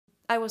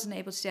I wasn't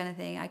able to do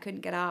anything. I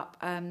couldn't get up.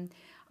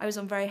 I was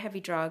on very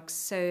heavy drugs.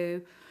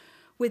 So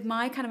with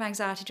my kind of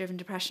anxiety-driven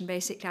depression,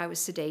 basically I was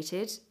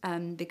sedated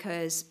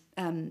because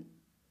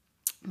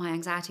my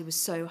anxiety was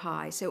so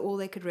high. So all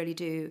they could really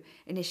do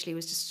initially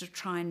was just to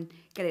try and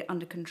get it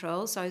under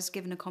control. So I was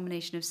given a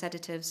combination of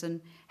sedatives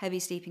and heavy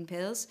sleeping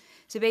pills.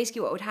 So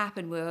basically what would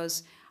happen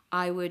was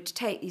I would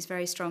take these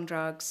very strong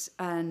drugs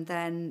and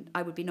then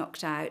I would be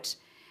knocked out.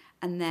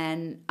 And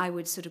then I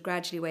would sort of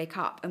gradually wake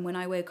up. And when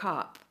I woke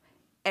up,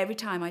 every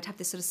time I'd have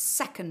this sort of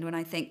second when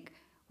I think,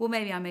 well,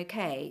 maybe I'm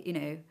okay, you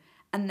know,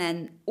 and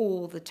then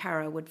all the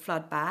terror would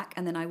flood back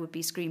and then I would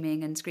be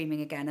screaming and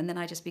screaming again and then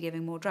I'd just be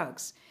giving more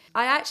drugs.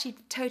 I actually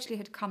totally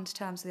had come to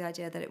terms with the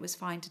idea that it was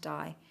fine to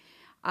die.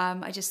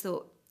 I just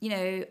thought, you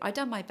know, I'd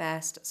done my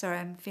best. Sorry,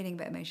 I'm feeling a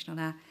bit emotional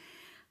now.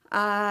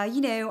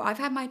 You know, I've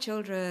had my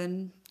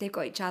children, they've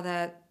got each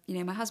other, you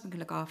know, my husband can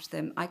look after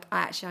them. I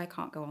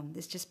can't go on.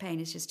 This just pain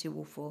is just too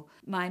awful.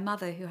 My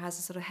mother, who has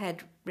a sort of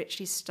head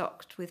richly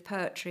stocked with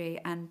poetry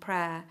and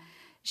prayer,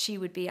 she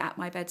would be at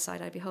my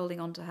bedside. I'd be holding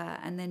on to her.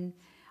 And then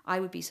I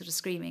would be sort of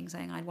screaming,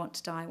 saying, I want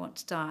to die, I want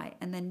to die.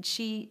 And then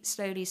she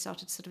slowly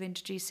started sort of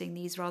introducing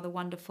these rather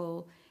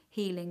wonderful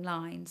healing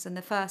lines. And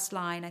the first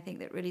line, I think,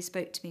 that really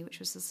spoke to me, which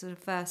was the sort of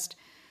first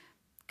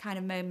kind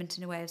of moment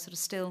in a way of sort of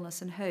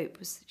stillness and hope,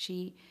 was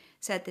she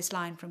said this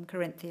line from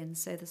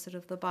Corinthians. So the sort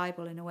of the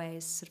Bible in a way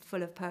is sort of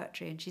full of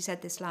poetry. And she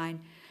said this line,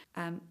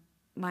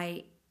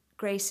 my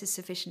grace is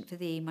sufficient for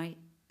thee, my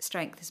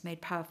strength is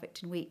made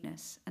perfect in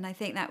weakness. And I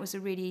think that was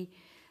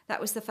that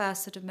was the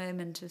first sort of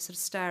moment of sort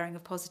of stirring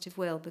of positive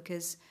will,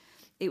 because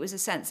it was a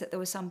sense that there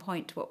was some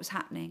point to what was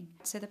happening.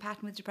 So the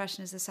pattern with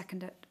depression is the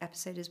second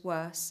episode is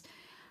worse.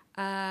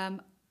 And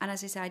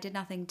as I say, I did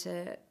nothing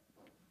to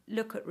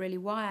look at really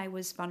why I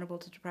was vulnerable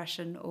to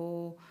depression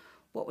or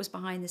what was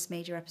behind this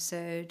major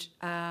episode.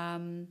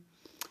 And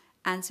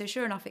so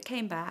sure enough, it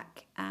came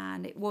back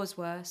and it was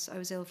worse. I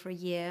was ill for a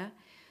year,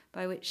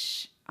 by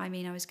which I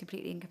mean I was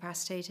completely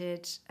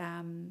incapacitated,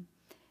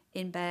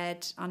 in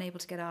bed, unable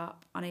to get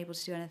up, unable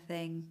to do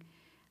anything.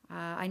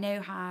 I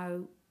know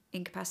how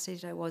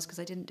incapacitated I was because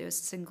I didn't do a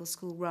single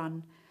school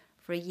run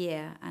for a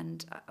year,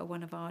 and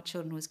one of our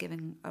children was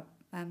given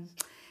a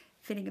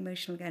feeling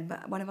emotional again,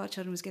 but one of our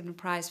children was given a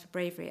prize for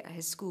bravery at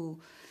his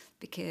school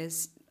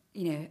because,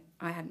 you know,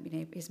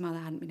 his mother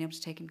hadn't been able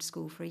to take him to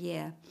school for a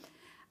year.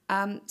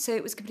 So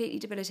it was completely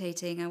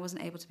debilitating. I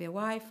wasn't able to be a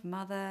wife,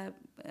 mother,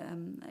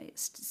 I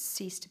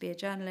ceased to be a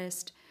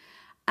journalist.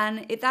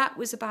 And that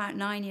was about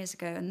 9 years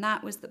ago, and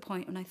that was the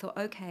point when I thought,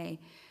 okay,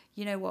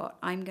 you know what,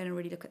 I'm going to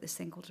really look at this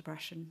thing called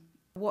depression.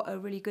 What a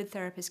really good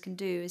therapist can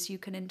do is you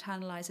can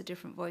internalise a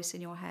different voice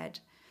in your head.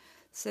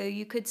 So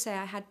you could say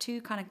I had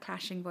two kind of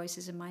clashing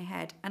voices in my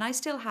head, and I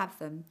still have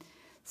them.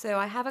 So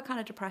I have a kind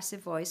of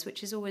depressive voice,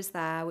 which is always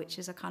there, which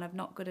is a kind of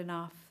not good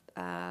enough,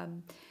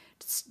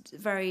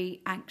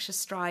 very anxious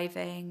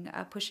striving,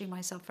 pushing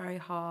myself very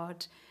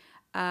hard,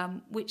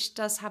 which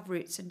does have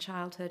roots in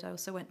childhood. I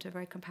also went to a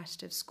very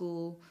competitive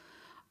school.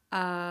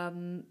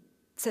 So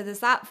there's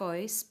that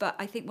voice, but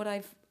I think what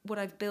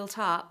I've built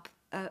up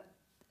a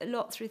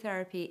lot through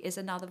therapy is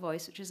another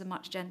voice, which is a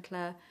much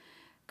gentler,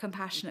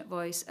 compassionate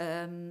voice,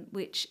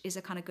 which is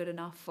a kind of good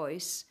enough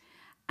voice.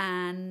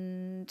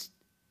 And,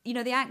 you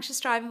know, the anxious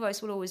striving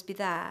voice will always be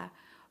there,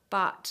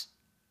 but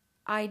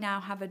I now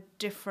have a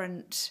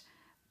different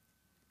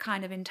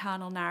kind of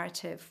internal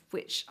narrative,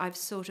 which I've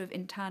sort of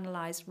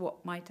internalized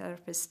what my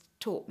therapist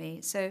taught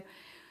me. So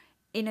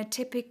in a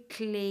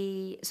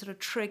typically sort of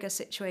trigger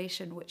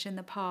situation, which in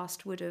the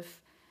past would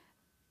have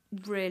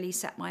really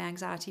set my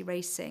anxiety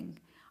racing,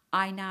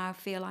 I now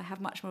feel I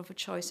have much more of a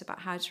choice about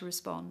how to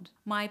respond.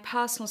 My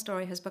personal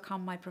story has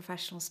become my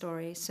professional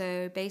story.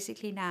 So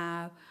basically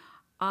now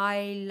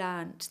I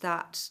learnt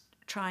that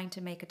trying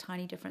to make a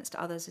tiny difference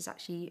to others is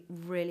actually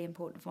really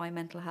important for my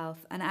mental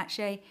health. And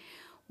actually,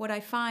 what I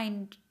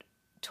find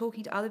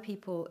talking to other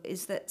people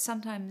is that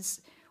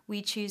sometimes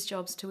we choose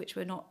jobs to which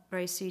we're not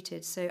very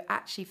suited. So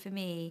actually for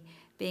me,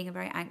 being a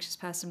very anxious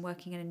person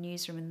working in a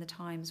newsroom in the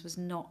Times was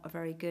not a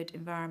very good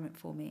environment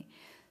for me.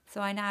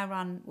 So I now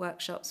run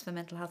workshops for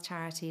mental health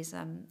charities,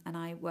 and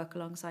I work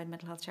alongside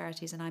mental health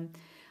charities, and I'm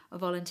a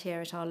volunteer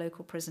at our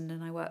local prison,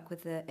 and I work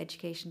with the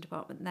education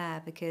department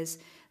there because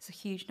there's a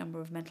huge number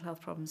of mental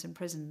health problems in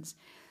prisons.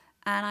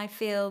 And I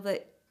feel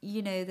that,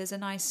 you know, there's a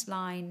nice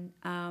line,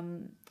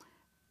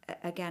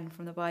 again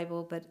from the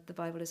Bible, but the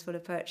Bible is full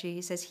of poetry.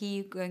 He says,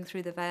 he going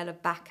through the vale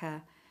of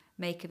Baca,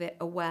 make of it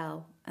a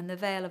well. And the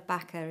vale of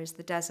Baca is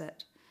the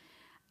desert.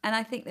 And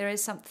I think there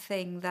is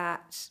something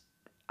that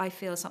I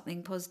feel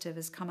something positive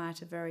has come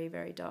out of a very,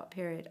 very dark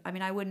period. I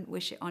mean, I wouldn't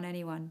wish it on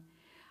anyone.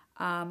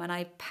 And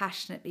I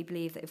passionately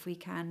believe that if we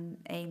can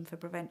aim for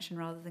prevention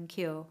rather than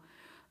cure.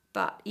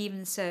 But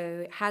even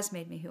so, it has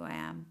made me who I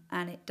am.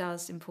 And it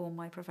does inform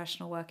my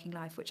professional working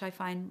life, which I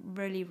find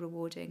really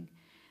rewarding.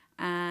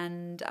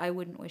 And I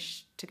wouldn't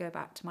wish to go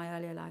back to my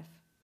earlier life.